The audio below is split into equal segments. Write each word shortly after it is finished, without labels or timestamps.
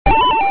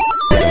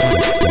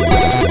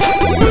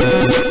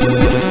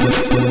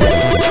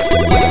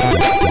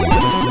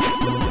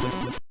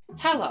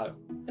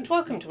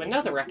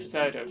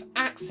episode of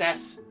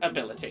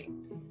Accessibility.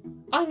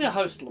 I'm your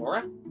host,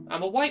 Laura.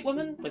 I'm a white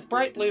woman with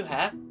bright blue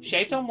hair,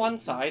 shaved on one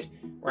side,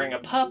 wearing a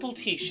purple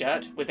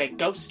t-shirt with a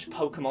ghost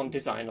Pokemon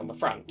design on the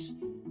front.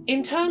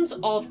 In terms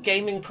of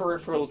gaming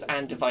peripherals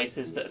and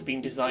devices that have been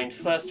designed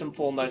first and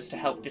foremost to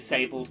help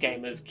disabled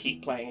gamers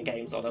keep playing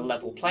games on a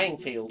level playing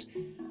field,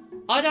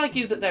 I'd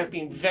argue that there have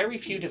been very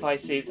few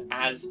devices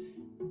as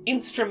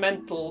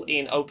instrumental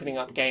in opening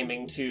up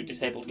gaming to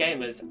disabled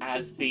gamers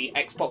as the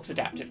Xbox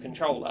Adaptive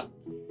Controller.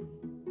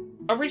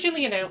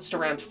 Originally announced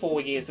around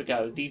 4 years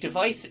ago, the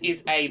device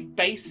is a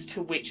base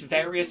to which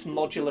various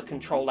modular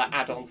controller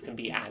add-ons can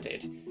be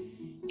added.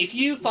 If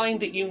you find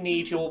that you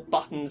need your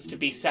buttons to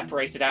be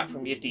separated out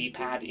from your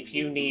D-pad, if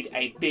you need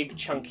a big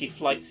chunky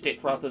flight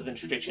stick rather than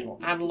traditional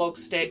analog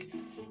stick,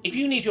 if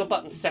you need your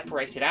buttons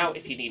separated out,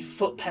 if you need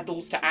foot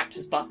pedals to act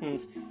as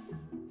buttons,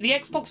 the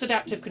Xbox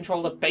Adaptive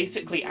Controller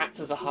basically acts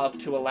as a hub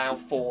to allow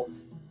for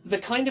the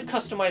kind of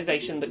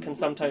customization that can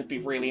sometimes be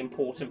really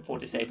important for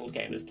disabled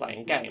gamers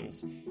playing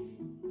games.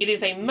 It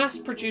is a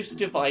mass-produced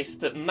device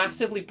that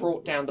massively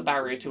brought down the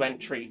barrier to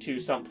entry to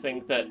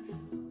something that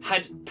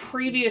had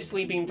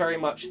previously been very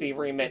much the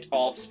remit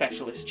of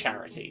specialist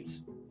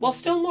charities. While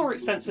still more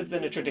expensive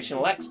than a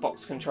traditional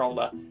Xbox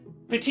controller,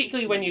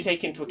 particularly when you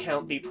take into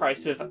account the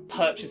price of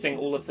purchasing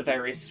all of the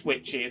various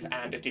switches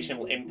and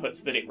additional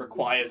inputs that it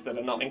requires that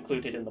are not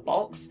included in the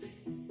box,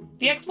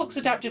 the Xbox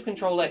Adaptive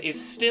Controller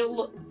is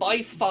still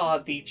by far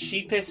the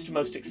cheapest,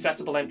 most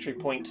accessible entry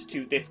point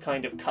to this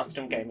kind of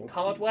custom gaming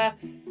hardware,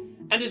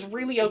 and has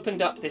really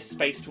opened up this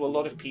space to a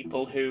lot of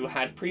people who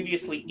had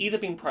previously either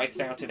been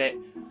priced out of it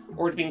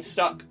or had been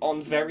stuck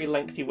on very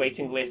lengthy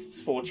waiting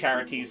lists for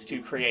charities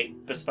to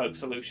create bespoke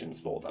solutions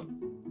for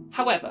them.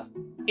 However,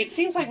 it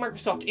seems like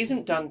Microsoft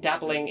isn't done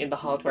dabbling in the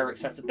hardware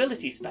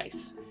accessibility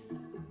space.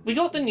 We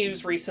got the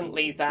news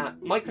recently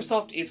that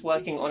Microsoft is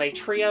working on a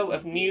trio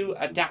of new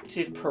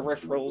adaptive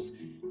peripherals,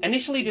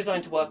 initially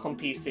designed to work on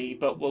PC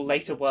but will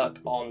later work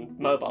on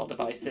mobile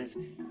devices,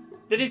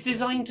 that is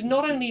designed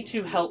not only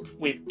to help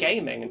with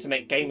gaming and to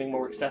make gaming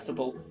more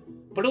accessible,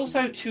 but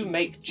also to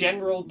make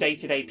general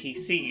day-to-day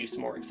PC use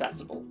more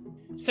accessible.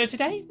 So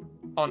today,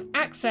 on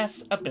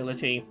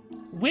Accessibility,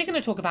 we're going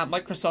to talk about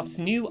Microsoft's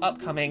new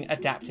upcoming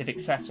adaptive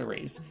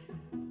accessories.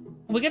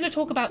 We're going to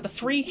talk about the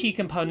 3 key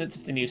components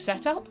of the new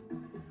setup,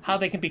 how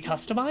they can be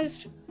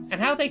customized, and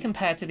how they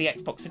compare to the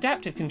Xbox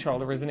Adaptive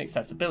Controller as an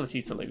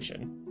accessibility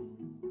solution.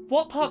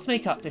 What parts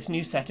make up this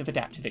new set of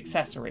adaptive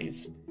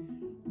accessories?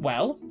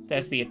 Well,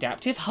 there's the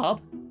adaptive hub,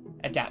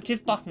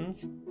 adaptive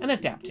buttons, and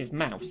adaptive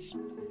mouse.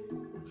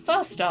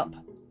 First up,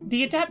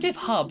 the adaptive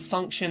hub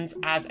functions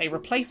as a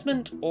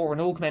replacement or an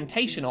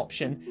augmentation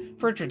option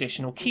for a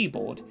traditional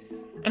keyboard,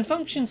 and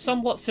functions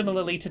somewhat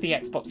similarly to the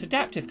Xbox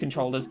Adaptive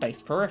Controller's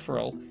base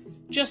peripheral,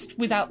 just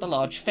without the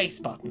large face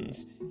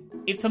buttons.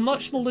 It's a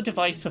much smaller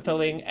device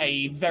fulfilling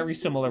a very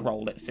similar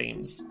role, it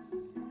seems.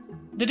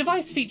 The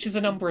device features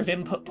a number of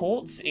input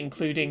ports,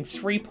 including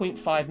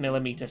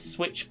 3.5mm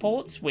switch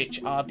ports,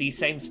 which are the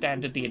same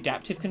standard the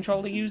Adaptive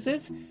Controller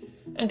uses,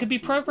 and can be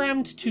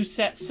programmed to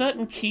set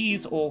certain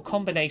keys or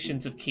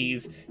combinations of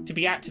keys to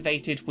be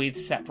activated with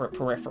separate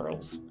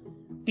peripherals.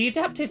 The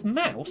adaptive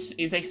mouse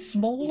is a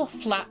small,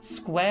 flat,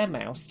 square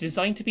mouse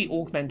designed to be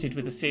augmented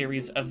with a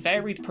series of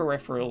varied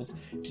peripherals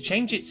to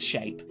change its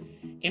shape,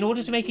 in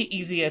order to make it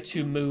easier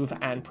to move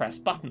and press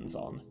buttons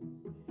on.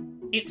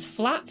 Its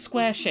flat,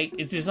 square shape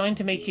is designed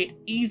to make it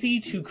easy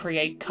to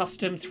create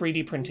custom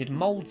 3D printed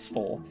molds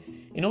for,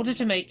 in order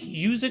to make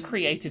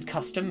user-created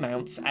custom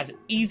mounts as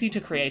easy to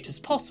create as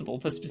possible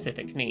for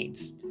specific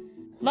needs.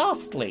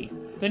 Lastly,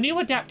 the new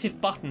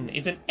adaptive button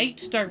is an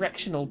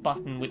 8-directional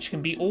button which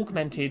can be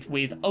augmented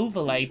with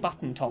overlay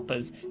button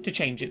toppers to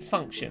change its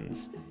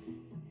functions.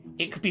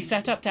 It could be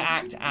set up to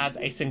act as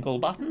a single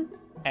button,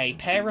 a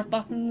pair of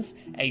buttons,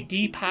 a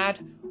D-pad,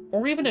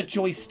 or even a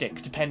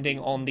joystick depending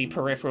on the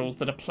peripherals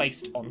that are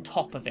placed on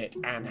top of it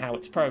and how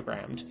it's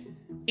programmed.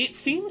 It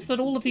seems that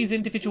all of these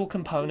individual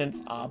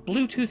components are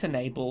Bluetooth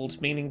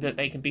enabled, meaning that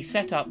they can be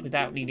set up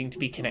without needing to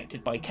be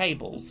connected by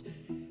cables.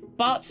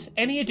 But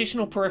any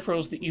additional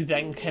peripherals that you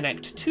then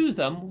connect to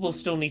them will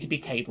still need to be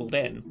cabled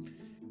in.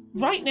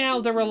 Right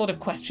now, there are a lot of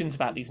questions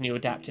about these new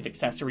adaptive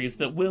accessories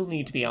that will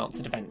need to be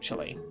answered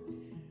eventually.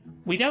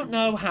 We don't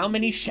know how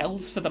many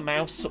shells for the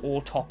mouse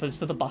or toppers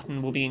for the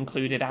button will be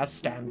included as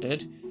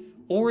standard,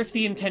 or if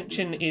the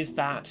intention is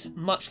that,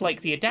 much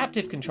like the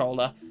Adaptive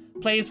Controller,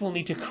 players will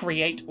need to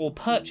create or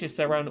purchase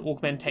their own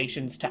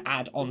augmentations to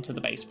add onto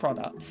the base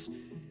products.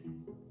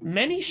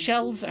 Many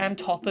shells and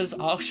toppers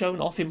are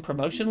shown off in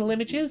promotional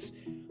images,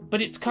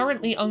 but it's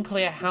currently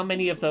unclear how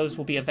many of those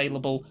will be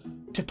available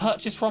to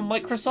purchase from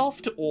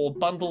Microsoft or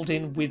bundled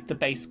in with the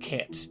base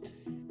kit.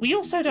 We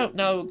also don't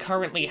know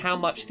currently how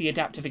much the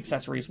adaptive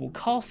accessories will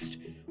cost,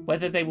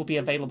 whether they will be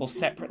available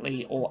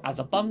separately or as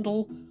a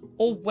bundle,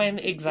 or when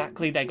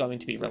exactly they're going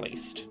to be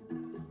released.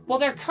 While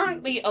there are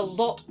currently a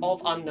lot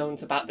of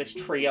unknowns about this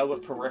trio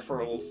of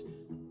peripherals,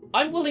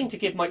 I'm willing to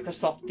give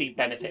Microsoft the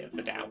benefit of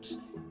the doubt.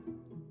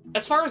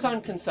 As far as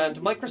I'm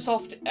concerned,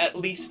 Microsoft, at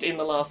least in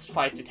the last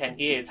 5 to 10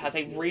 years, has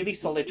a really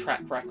solid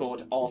track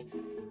record of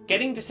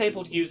getting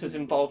disabled users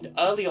involved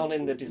early on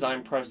in the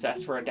design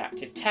process for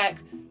adaptive tech,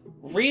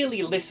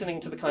 really listening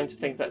to the kinds of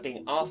things that are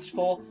being asked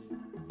for,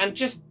 and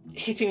just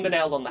hitting the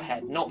nail on the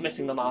head, not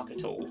missing the mark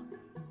at all.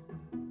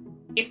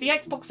 If the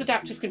Xbox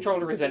Adaptive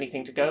Controller is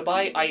anything to go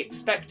by, I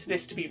expect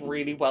this to be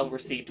really well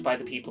received by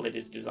the people it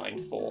is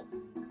designed for.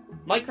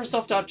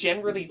 Microsoft are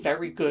generally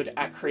very good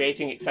at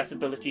creating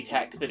accessibility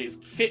tech that is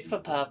fit for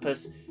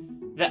purpose,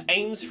 that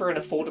aims for an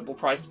affordable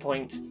price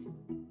point,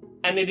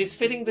 and it is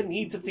fitting the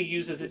needs of the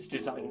users it's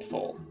designed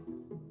for.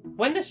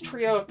 When this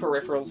trio of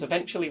peripherals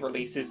eventually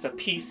releases for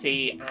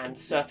PC and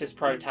Surface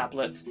Pro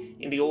tablets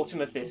in the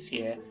autumn of this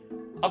year,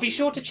 I'll be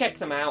sure to check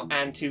them out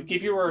and to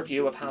give you a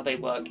review of how they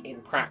work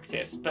in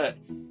practice, but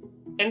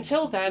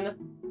until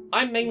then,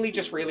 I'm mainly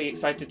just really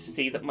excited to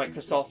see that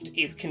Microsoft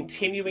is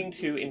continuing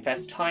to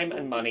invest time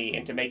and money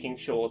into making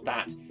sure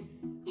that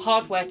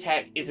hardware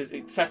tech is as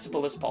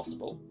accessible as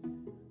possible.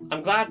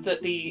 I'm glad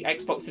that the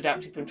Xbox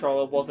Adaptive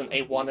Controller wasn't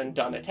a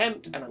one-and-done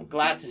attempt, and I'm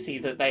glad to see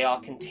that they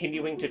are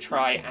continuing to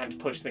try and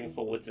push things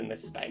forwards in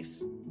this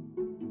space.